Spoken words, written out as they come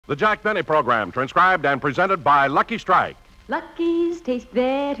The Jack Benny Program, transcribed and presented by Lucky Strike. Lucky's taste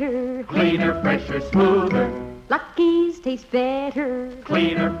better. Cleaner, fresher, smoother. Lucky's taste better.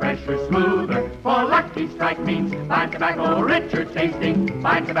 Cleaner, fresher, smoother. For Lucky Strike means fine tobacco, richer tasting,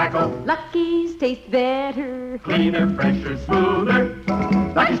 fine tobacco. Lucky's taste better. Cleaner, fresher, smoother.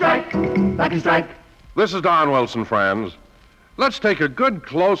 Lucky Strike, Lucky Strike. This is Don Wilson, friends. Let's take a good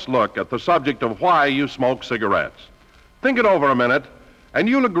close look at the subject of why you smoke cigarettes. Think it over a minute, and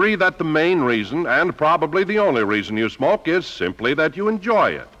you'll agree that the main reason, and probably the only reason you smoke, is simply that you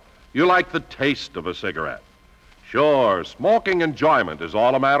enjoy it. You like the taste of a cigarette. Sure, smoking enjoyment is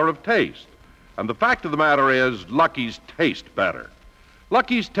all a matter of taste. And the fact of the matter is, Lucky's taste better.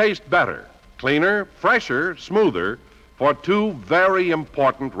 Lucky's taste better, cleaner, fresher, smoother, for two very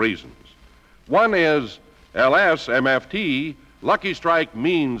important reasons. One is LSMFT, Lucky Strike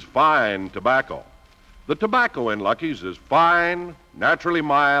means fine tobacco. The tobacco in Lucky's is fine, naturally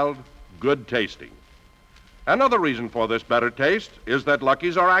mild, good tasting. Another reason for this better taste is that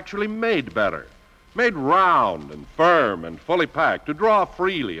Lucky's are actually made better. Made round and firm and fully packed to draw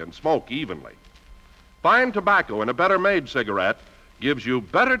freely and smoke evenly. Fine tobacco in a better made cigarette gives you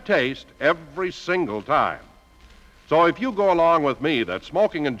better taste every single time. So if you go along with me that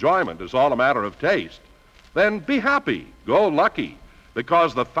smoking enjoyment is all a matter of taste, then be happy, go Lucky,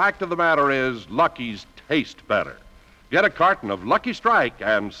 because the fact of the matter is Lucky's taste better. Get a carton of Lucky Strike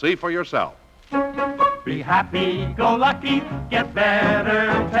and see for yourself. Be happy, go lucky, get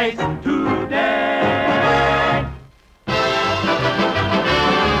better taste today.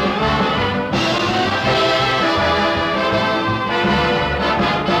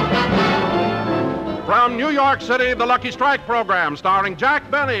 From New York City, the Lucky Strike Program, starring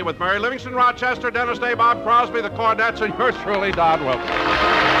Jack Benny with Mary Livingston Rochester, Dennis Day, Bob Crosby, the Cordettes, and yours truly, Don Wilson.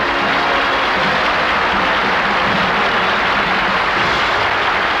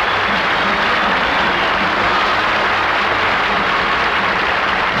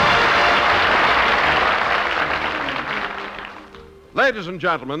 Ladies and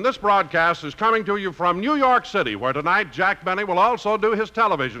gentlemen, this broadcast is coming to you from New York City, where tonight Jack Benny will also do his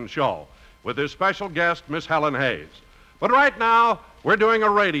television show with his special guest, Miss Helen Hayes. But right now, we're doing a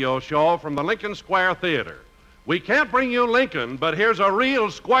radio show from the Lincoln Square Theater. We can't bring you Lincoln, but here's a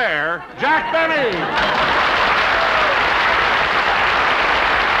real square, Jack Benny!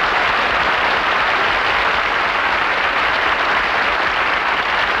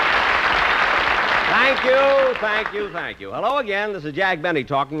 Thank you. Hello again, this is Jack Benny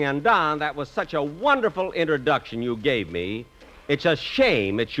talking, and Don, that was such a wonderful introduction you gave me. It's a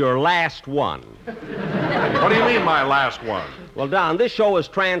shame it's your last one. What do you mean, my last one? Well, Don, this show is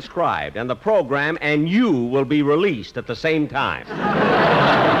transcribed, and the program and you will be released at the same time.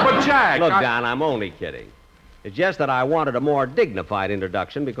 But, Jack... Look, Don, I'm only kidding. It's just that I wanted a more dignified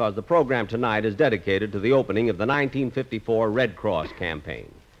introduction because the program tonight is dedicated to the opening of the 1954 Red Cross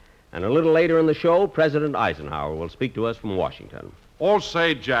campaign. And a little later in the show, President Eisenhower will speak to us from Washington. Oh,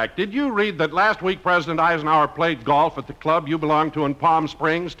 say, Jack, did you read that last week President Eisenhower played golf at the club you belong to in Palm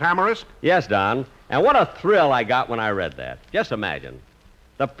Springs, Tamarisk? Yes, Don. And what a thrill I got when I read that. Just imagine.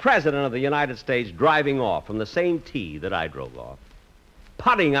 The President of the United States driving off from the same tee that I drove off.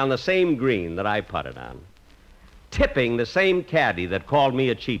 Putting on the same green that I putted on. Tipping the same caddy that called me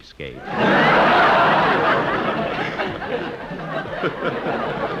a cheapskate.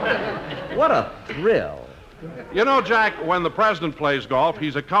 What a thrill. You know, Jack, when the president plays golf,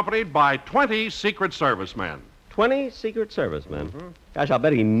 he's accompanied by 20 Secret Service men. 20 Secret Servicemen? Mm-hmm. Gosh, I'll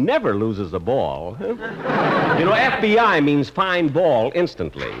bet he never loses the ball. You know, FBI means find ball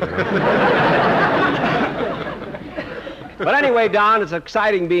instantly. But anyway, Don, it's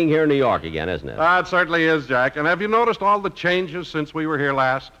exciting being here in New York again, isn't it? It certainly is, Jack. And have you noticed all the changes since we were here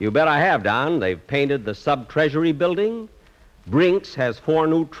last? You bet I have, Don. They've painted the Sub-Treasury building. Brinks has 4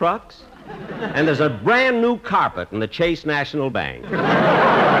 new trucks. And there's a brand new carpet in the Chase National Bank.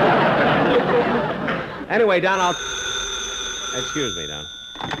 Anyway, Don, Excuse me, Don.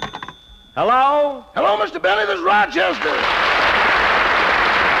 Hello? Hello, Mr. Benny. This is Rochester.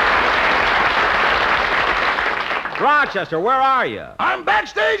 Rochester, where are you? I'm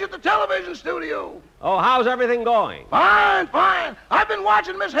backstage at the television studio. Oh, how's everything going? Fine. I've been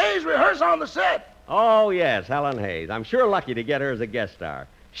watching Miss Hayes rehearse on the set. Oh, yes, Helen Hayes. I'm sure lucky to get her as a guest star.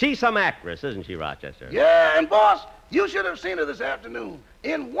 She's some actress, isn't she, Rochester? Yeah, and boss, you should have seen her this afternoon.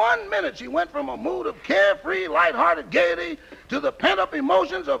 In 1 minute, she went from a mood of carefree, lighthearted gaiety to the pent-up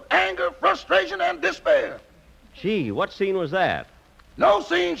emotions of anger, frustration, and despair. Gee, what scene was that? No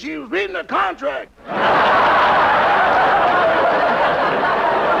scene. She was reading her contract.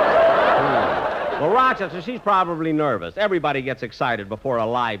 Well, Oh, Rochester, she's probably nervous. Everybody gets excited before a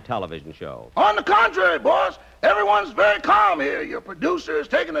live television show. On the contrary, boss, everyone's very calm here. Your producer is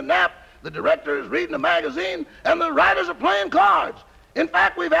taking a nap, the director is reading a magazine, and the writers are playing cards. In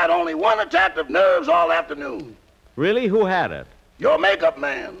fact, we've had only one attack of nerves all afternoon. Really? Who had it? Your makeup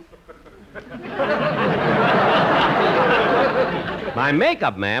man. My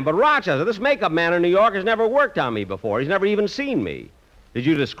makeup man? But Rochester, this makeup man in New York has never worked on me before. He's never even seen me. Did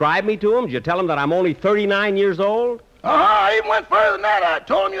you describe me to him? Did you tell him that I'm only 39 years old? I even went further than that. I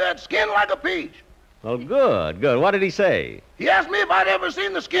told him you had skin like a peach. Well, good. What did he say? He asked me if I'd ever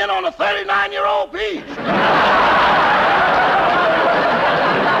seen the skin on a 39-year-old peach.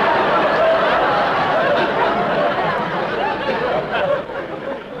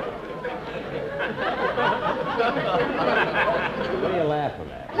 What are you laughing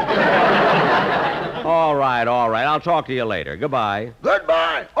at? All right. I'll talk to you later. Goodbye.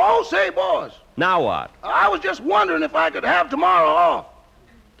 Goodbye. Oh, say, boss. Now what? I was just wondering if I could have tomorrow off.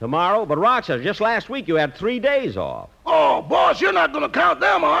 Tomorrow? But Rochester, just last week you had 3 days off. Oh, boss, you're not going to count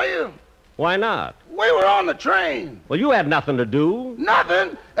them, are you? Why not? We were on the train. Well, you had nothing to do.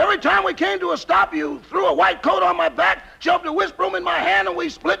 Nothing. Every time we came to a stop, you threw a white coat on my back, shoved a whisk broom in my hand, and we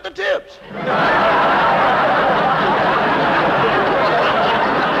split the tips.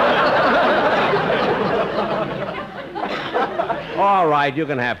 All right, you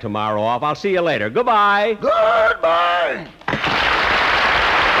can have tomorrow off. I'll see you later. Goodbye. Goodbye.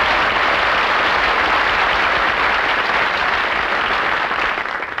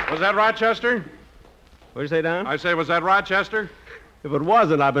 Was that Rochester? What'd you say, Don? I say, was that Rochester? If it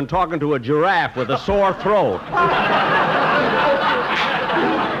wasn't, I've been talking to a giraffe with a sore throat.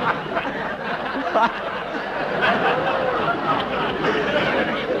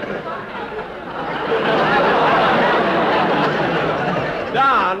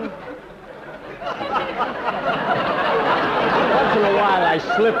 Don! Once in a while I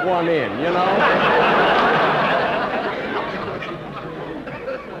slip one in, you know?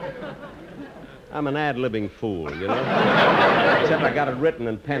 I'm an ad-libbing fool, you know? Except I got it written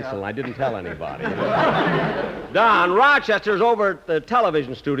in pencil and I didn't tell anybody. Don, Rochester's over at the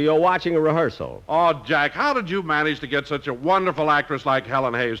television studio watching a rehearsal. Oh, Jack, how did you manage to get such a wonderful actress like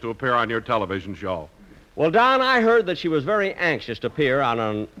Helen Hayes to appear on your television show? Well, Don, I heard that she was very anxious to appear on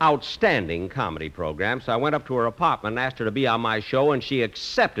an outstanding comedy program, so I went up to her apartment and asked her to be on my show, and she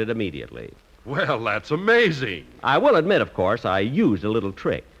accepted immediately. Well, that's amazing. I will admit, of course, I used a little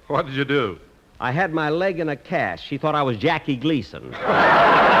trick. What did you do? I had my leg in a cast. She thought I was Jackie Gleason. You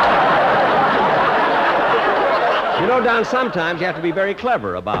know, Don, sometimes you have to be very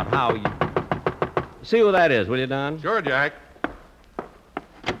clever about how you... See who that is, will you, Don? Sure, Jack.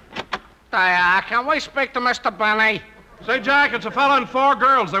 Can we speak to Mr. Benny? Say, Jack, it's a fella and 4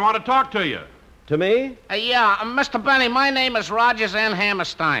 girls. They want to talk to you. To me? Mr. Benny, my name is Rogers and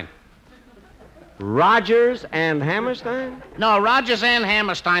Hammerstein. Rogers and Hammerstein? No, Rogers and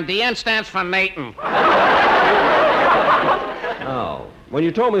Hammerstein. The N stands for Nathan. Oh. When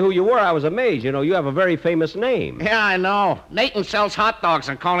you told me who you were, I was amazed. You know, you have a very famous name. Yeah, I know. Nathan sells hot dogs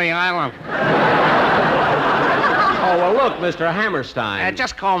on Coney Island. Oh, well, look, Mr. Hammerstein.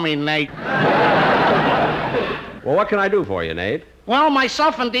 Just call me Nate. Well, what can I do for you, Nate? Well,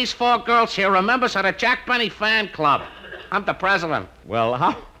 myself and these 4 girls here are members of the Jack Benny fan club. I'm the president. Well,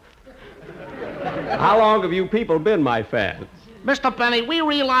 how long have you people been my fans? Mr. Benny, we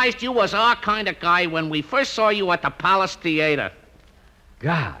realized you was our kind of guy when we first saw you at the Palace Theater.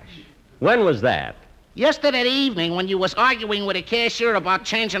 Gosh, when was that? Yesterday evening when you was arguing with a cashier about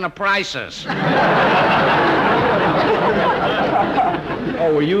changing the prices.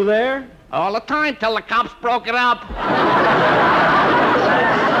 Oh, were you there? All the time, till the cops broke it up.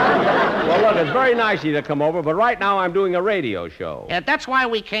 Well, look, it's very nice of you to come over, but right now I'm doing a radio show. Yeah, that's why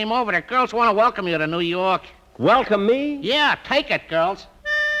we came over. The girls want to welcome you to New York. Welcome me? Yeah, take it, girls.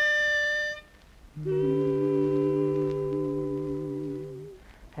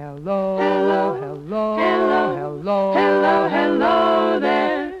 Hello, hello, hello, hello, hello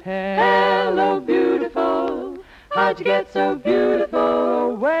there. Hello, beautiful. How'd you get so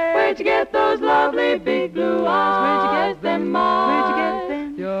beautiful? Where'd you get those lovely big blue eyes? Where'd you get them, Mom? Where'd you get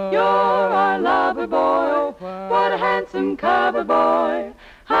them? You're our lover boy. What a handsome cover boy.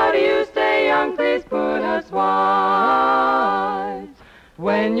 How do you stay young? Please put us wise.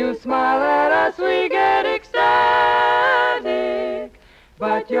 When you smile at us, we get ecstatic.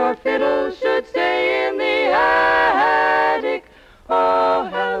 But your fiddle should stay in the attic. Oh,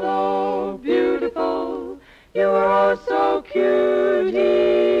 hello, beautiful. You are oh so beautiful.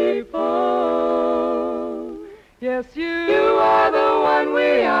 You yes, you are the one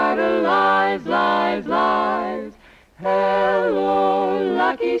we idolize, lies, lies. Hello,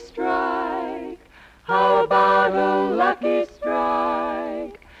 Lucky Strike. How about a lucky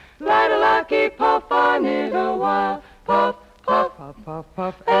strike? Light a lucky puff on it a while. Puff, puff, puff, puff,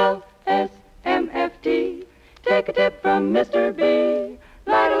 puff. L-S-M-F-T. Take a tip from Mr. B.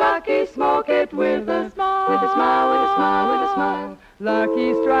 Light a lucky, smoke it with a smile, with a smile, with a smile, with a smile.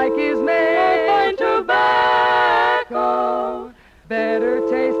 Lucky Strike is made fine tobacco. Better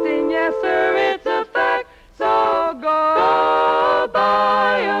tasting, yes, sir, it's a fact. So go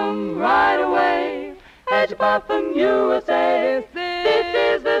buy 'em right away. As you puff 'em, you will say, this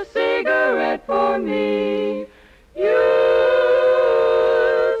is the cigarette for me. You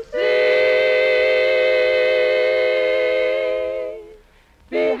see.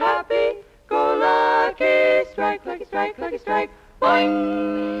 Be happy, go lucky, strike, lucky strike, lucky strike, boing.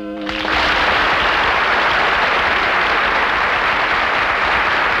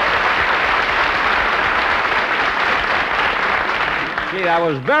 Gee, that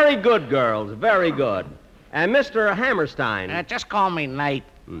was very good, girls, very good. And Mr. Hammerstein. Just call me Nate.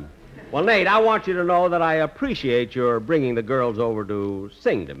 Well, Nate, I want you to know that I appreciate your bringing the girls over to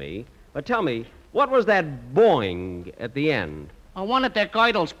sing to me. But tell me, what was that boing at the end? One of their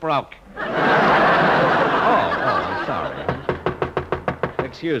girdles broke. I'm sorry.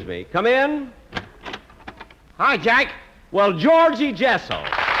 Excuse me. Come in. Hi, Jack. Well, Georgie Jesso.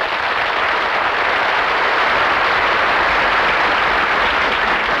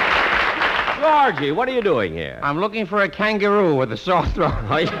 Georgie, what are you doing here? I'm looking for a kangaroo with a sore throat.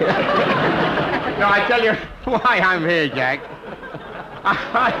 Oh, yeah. No, I tell you why I'm here, Jack.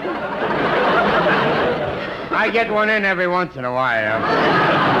 I get one in every once in a while.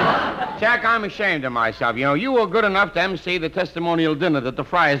 Jack, I'm ashamed of myself. You know, you were good enough to MC the testimonial dinner that the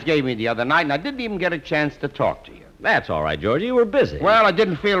Friars gave me the other night, and I didn't even get a chance to talk to you. That's all right, Georgie. You were busy. Well, I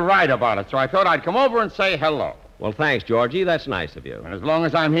didn't feel right about it, so I thought I'd come over and say hello. Well, thanks, Georgie. That's nice of you. And as long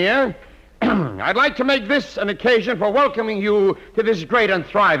as I'm here, I'd like to make this an occasion for welcoming you to this great and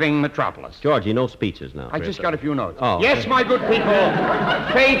thriving metropolis. Georgie, no speeches now. I just got a few notes. Oh. Yes, my good people,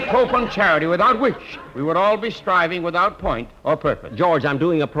 faith, hope, and charity, without which we would all be striving without point or purpose. George, I'm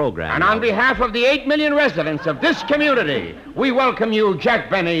doing a program. And on behalf of the 8 million residents of this community, we welcome you, Jack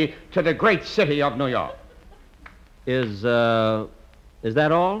Benny, to the great city of New York. Is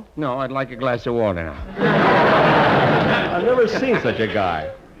that all? No, I'd like a glass of water now. I've never seen such a guy.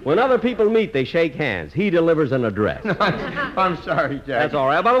 When other people meet, they shake hands. He delivers an address. I'm sorry, Jack. That's all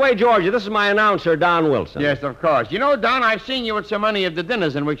right. By the way, Georgie, this is my announcer, Don Wilson. Yes, of course. You know, Don, I've seen you at so many of the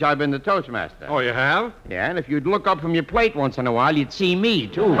dinners in which I've been the Toastmaster. Oh, you have? Yeah, and if you'd look up from your plate once in a while, you'd see me,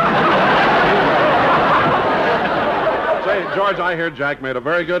 too. Say, George, I hear Jack made a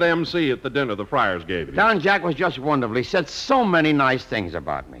very good MC at the dinner the Friars gave you. Don Jack was just wonderful. He said so many nice things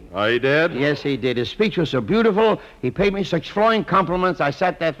about me. Oh, he did? Yes, he did. His speech was so beautiful. He paid me such flowing compliments. I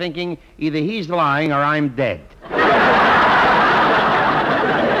sat there thinking, either he's lying or I'm dead. Georgie,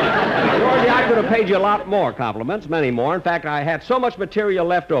 I could have paid you a lot more compliments, many more. In fact, I had so much material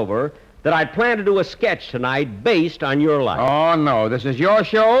left over that I'd planned to do a sketch tonight based on your life. Oh, no. This is your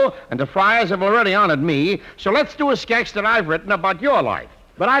show, and the Friars have already honored me, so let's do a sketch that I've written about your life.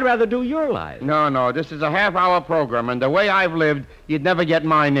 But I'd rather do your life. No. This is a half-hour program, and the way I've lived, you'd never get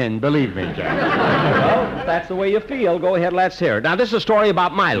mine in, believe me, Jack. Well, if that's the way you feel, go ahead, let's hear it. Now, this is a story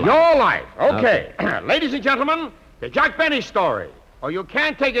about my life. Your life. Okay. Ladies and gentlemen, the Jack Benny story. Or you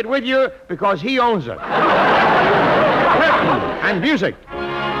can't take it with you because he owns it. And music.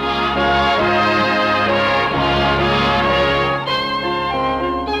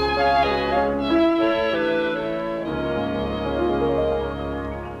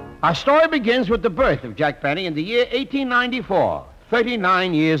 Our story begins with the birth of Jack Benny in the year 1894,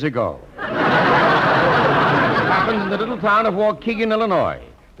 39 years ago. It happened in the little town of Waukegan, Illinois.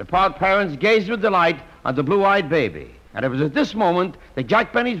 The proud parents gazed with delight on the blue-eyed baby. And it was at this moment that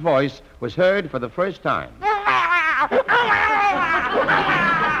Jack Benny's voice was heard for the first time.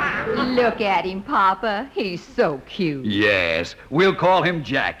 Look at him, Papa. He's so cute. Yes, we'll call him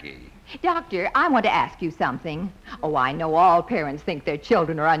Jackie. Doctor, I want to ask you something. Oh, I know all parents think their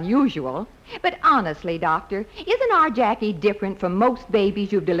children are unusual. But honestly, Doctor, isn't our Jackie different from most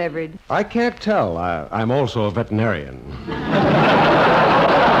babies you've delivered? I can't tell. I'm also a veterinarian.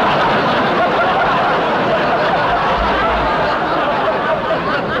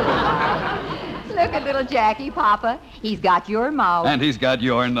 Look at little Jackie, Papa. He's got your mouth. And he's got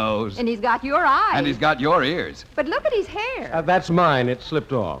your nose. And he's got your eyes. And he's got your ears. But look at his hair. That's mine. It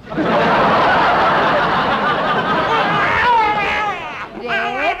slipped off. There,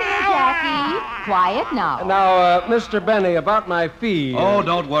 Jackie. Quiet quiet now. Now, Mr. Benny, about my fee. Oh,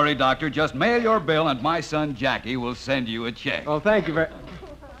 don't worry, Doctor. Just mail your bill, and my son Jackie will send you a check. Oh, thank you very...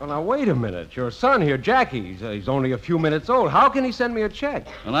 Well, now, wait a minute. Your son here, Jackie, he's only a few minutes old. How can he send me a check?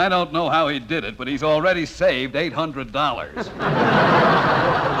 And I don't know how he did it, but he's already saved $800.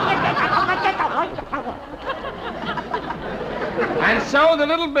 And so the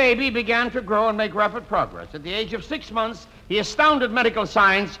little baby began to grow and make rapid progress. At the age of 6 months, he astounded medical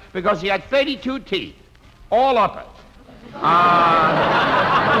science because he had 32 teeth, all uppers.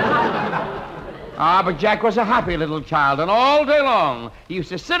 But Jack was a happy little child, and all day long he used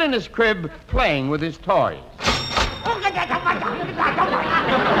to sit in his crib playing with his toys.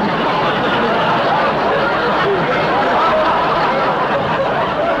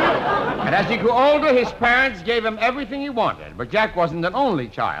 And as he grew older, his parents gave him everything he wanted. But Jack wasn't an only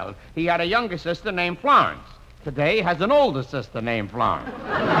child. He had a younger sister named Florence. Today, he has an older sister named Florence.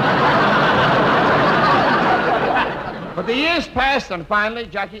 But the years passed, and finally,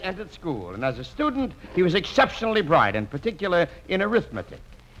 Jackie entered school. And as a student, he was exceptionally bright, in particular in arithmetic.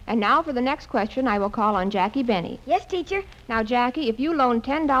 And now for the next question, I will call on Jackie Benny. Yes, teacher. Now, Jackie, if you loaned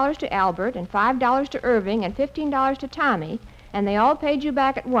 $10 to Albert and $5 to Irving and $15 to Tommy, and they all paid you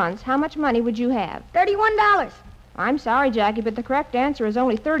back at once, how much money would you have? $31. I'm sorry, Jackie, but the correct answer is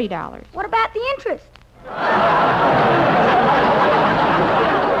only $30. What about the interest?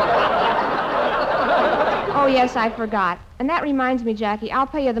 Oh, yes, I forgot. And that reminds me, Jackie, I'll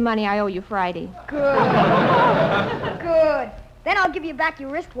pay you the money I owe you Friday. Good. Good. Then I'll give you back your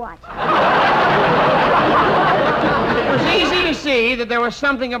wristwatch. It was easy to see that there was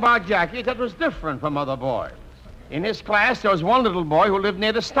something about Jackie that was different from other boys. In his class, there was one little boy who lived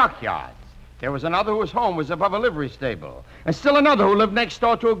near the stockyards. There was another whose home was above a livery stable. And still another who lived next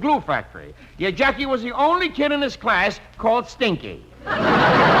door to a glue factory. Yet Jackie was the only kid in his class called Stinky. But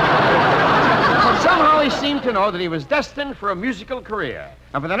somehow he seemed to know that he was destined for a musical career.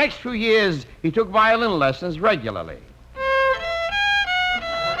 And for the next few years, he took violin lessons regularly.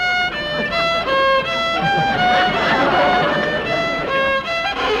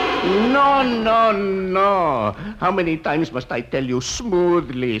 No. How many times must I tell you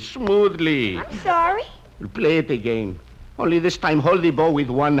smoothly? I'm sorry. Play it again. Only this time hold the bow with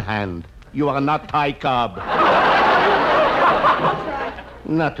one hand. You are not Ty Cobb.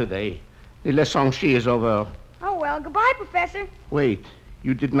 Not today. The lesson she is over. Oh, well, goodbye, Professor. Wait,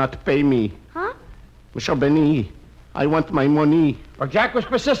 you did not pay me. Huh? Monsieur Benny, I want my money. But Jack was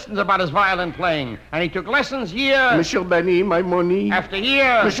persistent about his violin playing, and he took lessons year... Monsieur Benny, my money. After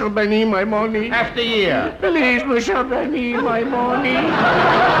year... Monsieur Benny, my money. After year. Please, Monsieur Benny, my money.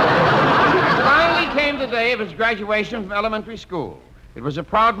 Finally came the day of his graduation from elementary school. It was a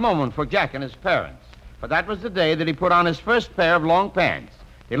proud moment for Jack and his parents, for that was the day that he put on his first pair of long pants.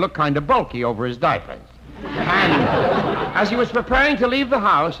 They looked kind of bulky over his diapers. And as he was preparing to leave the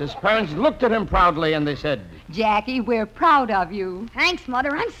house, his parents looked at him proudly and they said, Jackie, we're proud of you. Thanks,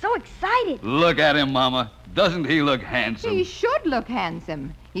 Mother. I'm so excited. Look at him, Mama. Doesn't he look handsome? He should look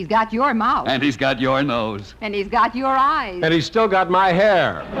handsome. He's got your mouth. And he's got your nose. And he's got your eyes. And he's still got my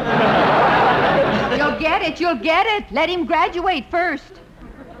hair. You'll get it. Let him graduate first.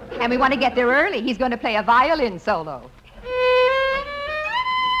 And we want to get there early. He's going to play a violin solo.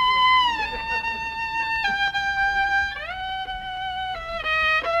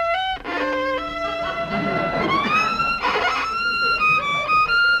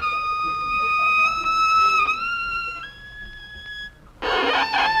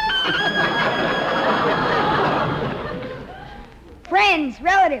 Friends,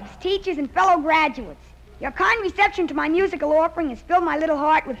 relatives, teachers, and fellow graduates, your kind reception to my musical offering has filled my little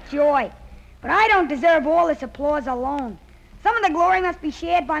heart with joy. But I don't deserve all this applause alone. Some of the glory must be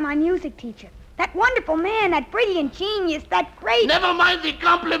shared by my music teacher. That wonderful man, that brilliant genius, that great... Never mind the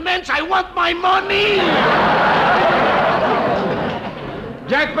compliments. I want my money.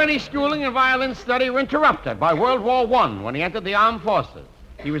 Jack Benny's schooling and violin study were interrupted by World War I when he entered the armed forces.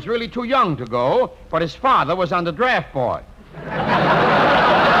 He was really too young to go, but his father was on the draft board.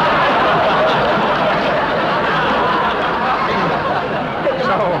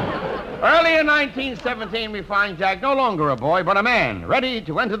 Early in 1917, we find Jack no longer a boy, but a man, ready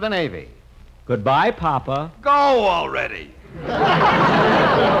to enter the Navy. Goodbye, Papa. Go already.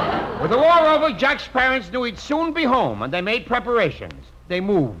 With the war over, Jack's parents knew he'd soon be home, and they made preparations. They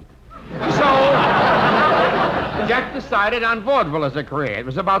moved. So, Jack decided on vaudeville as a career. It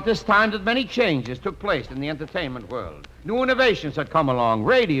was about this time that many changes took place in the entertainment world. New innovations had come along,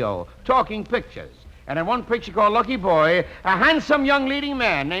 radio, talking pictures. And in one picture called Lucky Boy, a handsome young leading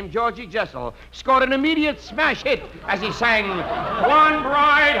man named Georgie Jessel scored an immediate smash hit as he sang, "One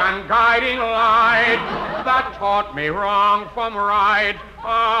bright and guiding light that taught me wrong from right,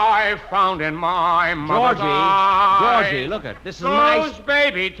 I found in my mother's eyes. Georgie, look it. This is Those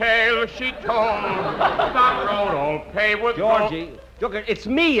baby tales she told, that road all paved with Georgie, look it. It's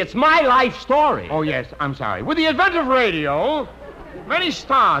me. It's my life story. Oh, yes, I'm sorry. With the advent of radio, many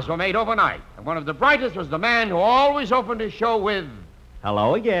stars were made overnight. And one of the brightest was the man who always opened his show with,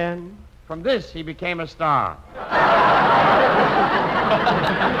 "Hello again." From this, he became a star.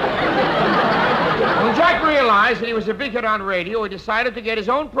 When Jack realized that he was a big hit on radio, he decided to get his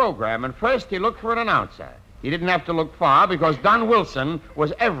own program, and first he looked for an announcer. He didn't have to look far because Don Wilson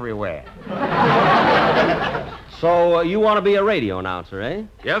was everywhere. So you want to be a radio announcer, eh?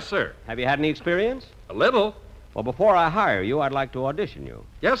 Yes, sir. Have you had any experience? A little. Well, before I hire you, I'd like to audition you.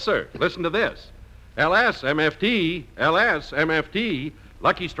 Yes, sir. Listen to this. LSMFT, LSMFT.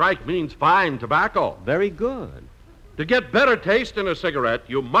 Lucky Strike means fine tobacco. Very good. To get better taste in a cigarette,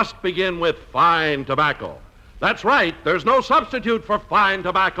 you must begin with fine tobacco. That's right. There's no substitute for fine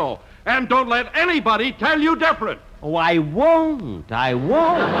tobacco. And don't let anybody tell you different. Oh, I won't. I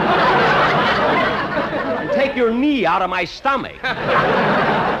won't. Take your knee out of my stomach.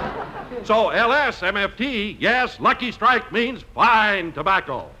 So LSMFT, yes, Lucky Strike means fine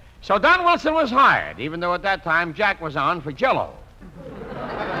tobacco. So Don Wilson was hired, even though at that time Jack was on for Jell-O.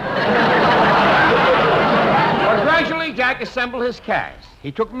 But gradually, Jack assembled his cast.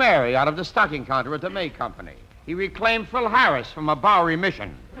 He took Mary out of the stocking counter at the May Company. He reclaimed Phil Harris from a Bowery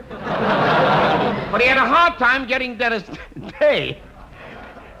mission. But he had a hard time getting Dennis Day.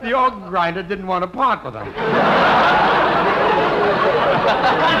 The organ grinder didn't want to part with him.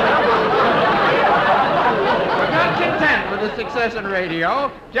 But not content with his success in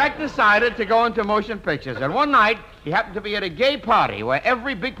radio, Jack decided to go into motion pictures. And one night, he happened to be at a gay party where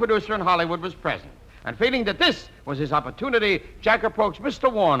every big producer in Hollywood was present. And feeling that this was his opportunity, Jack approached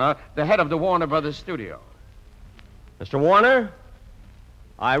Mr. Warner, the head of the Warner Brothers studio. Mr. Warner,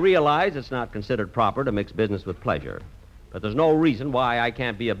 I realize it's not considered proper to mix business with pleasure, but there's no reason why I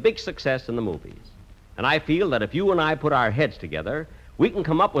can't be a big success in the movies. And I feel that if you and I put our heads together, we can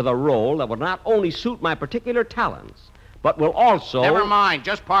come up with a role that will not only suit my particular talents, but will also... Never mind,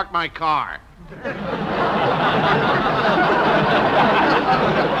 just park my car.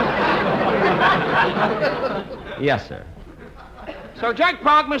 Yes, sir. So Jack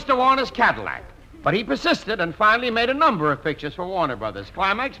parked Mr. Warner's Cadillac. But he persisted and finally made a number of pictures for Warner Brothers,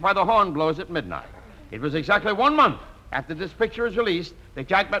 climaxed by the horn blows at midnight. It was exactly 1 month after this picture was released that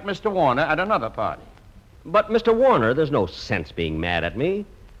Jack met Mr. Warner at another party. But, Mr. Warner, there's no sense being mad at me.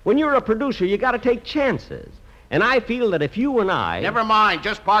 When you're a producer, you got to take chances. And I feel that if you and I... Never mind,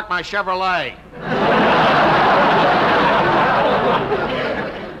 just park my Chevrolet.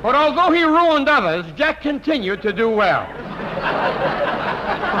 But although he ruined others, Jack continued to do well.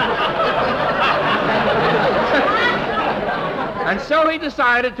 And so he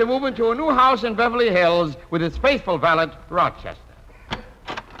decided to move into a new house in Beverly Hills with his faithful valet, Rochester.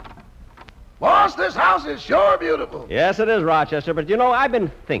 Boss, this house is sure beautiful. Yes, it is, Rochester, but you know, I've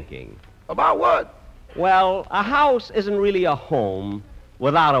been thinking. About what? Well, a house isn't really a home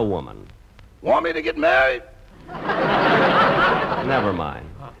without a woman. Want me to get married? Never mind.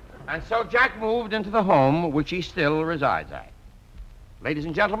 And so Jack moved into the home which he still resides at. Ladies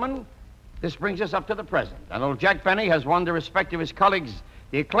and gentlemen, this brings us up to the present. And old Jack Benny has won the respect of his colleagues,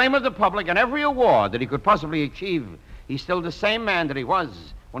 the acclaim of the public, and every award that he could possibly achieve. He's still the same man that he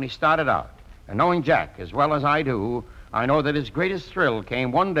was when he started out. And knowing Jack as well as I do, I know that his greatest thrill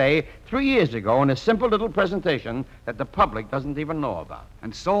came one day 3 years ago in a simple little presentation that the public doesn't even know about.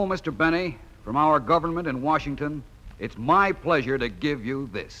 And so, Mr. Benny, from our government in Washington, it's my pleasure to give you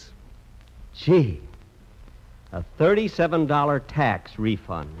this. Gee, a $37 tax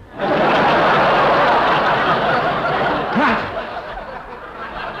refund.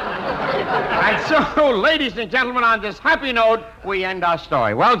 And so, ladies and gentlemen, on this happy note, we end our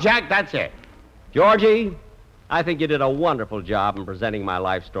story. Well, Jack, that's it. Georgie, I think you did a wonderful job in presenting my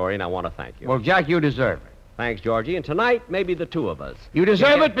life story, and I want to thank you. Well, Jack, you deserve it. Thanks, Georgie. And tonight, maybe the two of us. You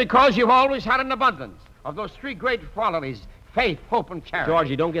deserve it because you've always had an abundance of those three great qualities: faith, hope, and charity.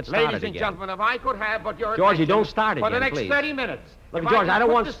 Georgie, don't get started Ladies and gentlemen, if I could have but your Georgie, attention don't start for again, the next please. 30 minutes. Look, If George, I don't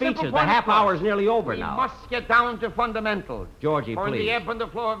could want put the simple speeches. The point half across, hour's nearly over now. We must get down to fundamentals. Georgie, for in please. the ebb and the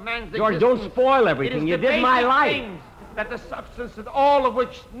flow of man's George, existence, don't spoil everything. it is You the did my basic life. things that the substance of all of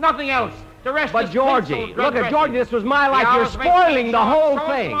which, nothing else, the rest But is Georgie, pencil, look at drug Georgie, this was my life. The You're hours make spoiling things the short, whole so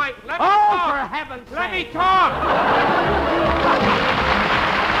thing. it's like, let me Oh, talk. for heaven's sake. Let me talk!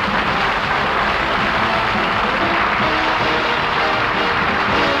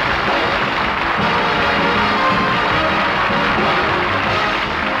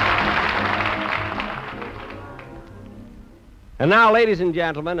 And now, ladies and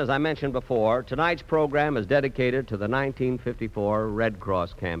gentlemen, as I mentioned before, tonight's program is dedicated to the 1954 Red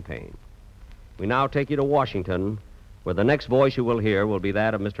Cross campaign. We now take you to Washington, where the next voice you will hear will be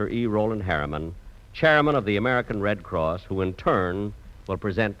that of Mr. E. Roland Harriman, chairman of the American Red Cross, who in turn will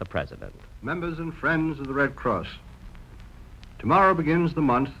present the president. Members and friends of the Red Cross, tomorrow begins the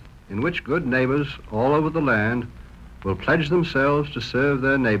month in which good neighbors all over the land will pledge themselves to serve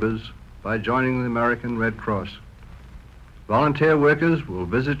their neighbors by joining the American Red Cross. Volunteer workers will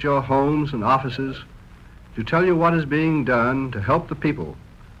visit your homes and offices to tell you what is being done to help the people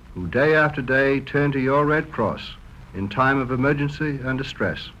who day after day turn to your Red Cross in time of emergency and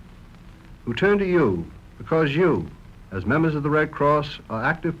distress, who turn to you because you, as members of the Red Cross, are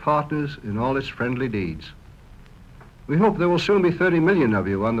active partners in all its friendly deeds. We hope there will soon be 30 million of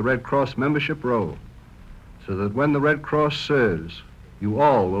you on the Red Cross membership roll, so that when the Red Cross serves, you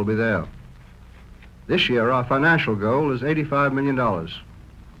all will be there. This year, our financial goal is $85 million.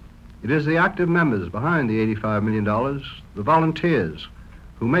 It is the active members behind the $85 million, the volunteers,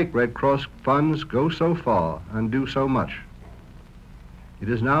 who make Red Cross funds go so far and do so much. It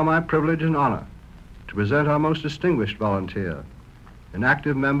is now my privilege and honor to present our most distinguished volunteer, an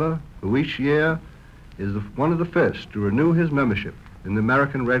active member who each year is one of the first to renew his membership in the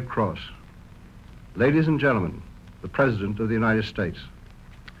American Red Cross. Ladies and gentlemen, the President of the United States.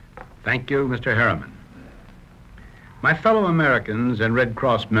 Thank you, Mr. Harriman. My fellow Americans and Red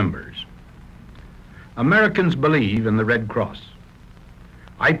Cross members, Americans believe in the Red Cross.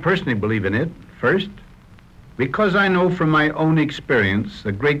 I personally believe in it, first, because I know from my own experience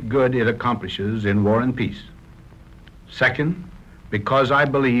the great good it accomplishes in war and peace. Second, because I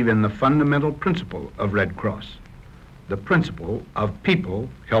believe in the fundamental principle of Red Cross, the principle of people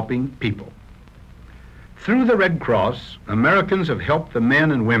helping people. Through the Red Cross, Americans have helped the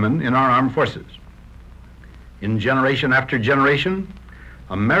men and women in our armed forces. In generation after generation,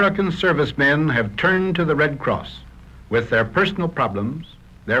 American servicemen have turned to the Red Cross with their personal problems,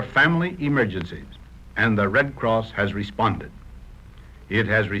 their family emergencies, and the Red Cross has responded. It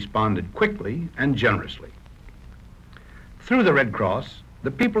has responded quickly and generously. Through the Red Cross,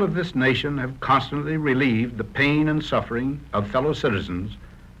 the people of this nation have constantly relieved the pain and suffering of fellow citizens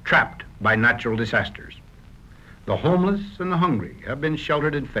trapped by natural disasters. The homeless and the hungry have been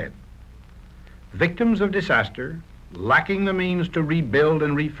sheltered and fed. Victims of disaster, lacking the means to rebuild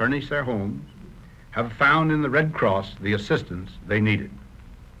and refurnish their homes, have found in the Red Cross the assistance they needed.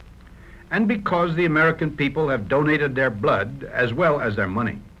 And because the American people have donated their blood as well as their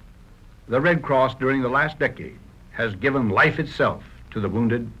money, the Red Cross during the last decade has given life itself to the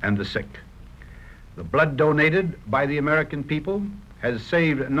wounded and the sick. The blood donated by the American people has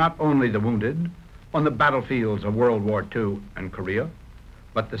saved not only the wounded on the battlefields of World War II and Korea,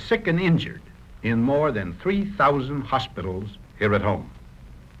 but the sick and injured in more than 3,000 hospitals here at home.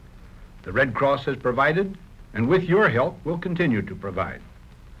 The Red Cross has provided, and with your help will continue to provide,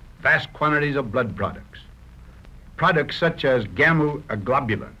 vast quantities of blood products. Products such as gamma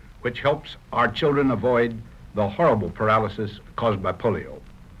globulin, which helps our children avoid the horrible paralysis caused by polio.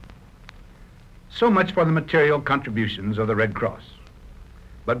 So much for the material contributions of the Red Cross.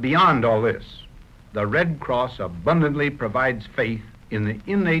 But beyond all this, the Red Cross abundantly provides faith in the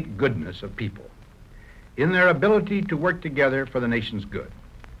innate goodness of people, in their ability to work together for the nation's good.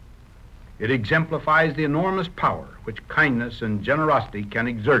 It exemplifies the enormous power which kindness and generosity can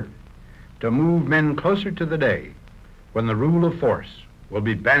exert to move men closer to the day when the rule of force will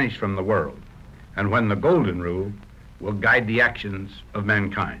be banished from the world and when the golden rule will guide the actions of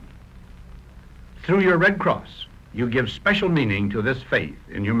mankind. Through your Red Cross, you give special meaning to this faith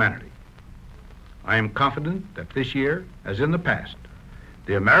in humanity. I am confident that this year, as in the past,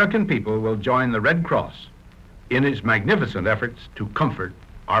 the American people will join the Red Cross in its magnificent efforts to comfort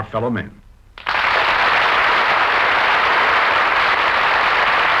our fellow men.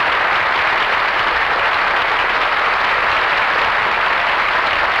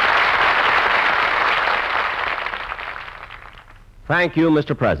 Thank you,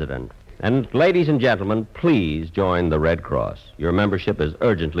 Mr. President. And ladies and gentlemen, please join the Red Cross. Your membership is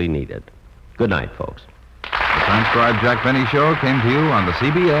urgently needed. Good night, folks. The transcribed Jack Benny Show came to you on the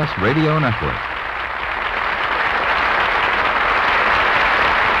CBS Radio Network.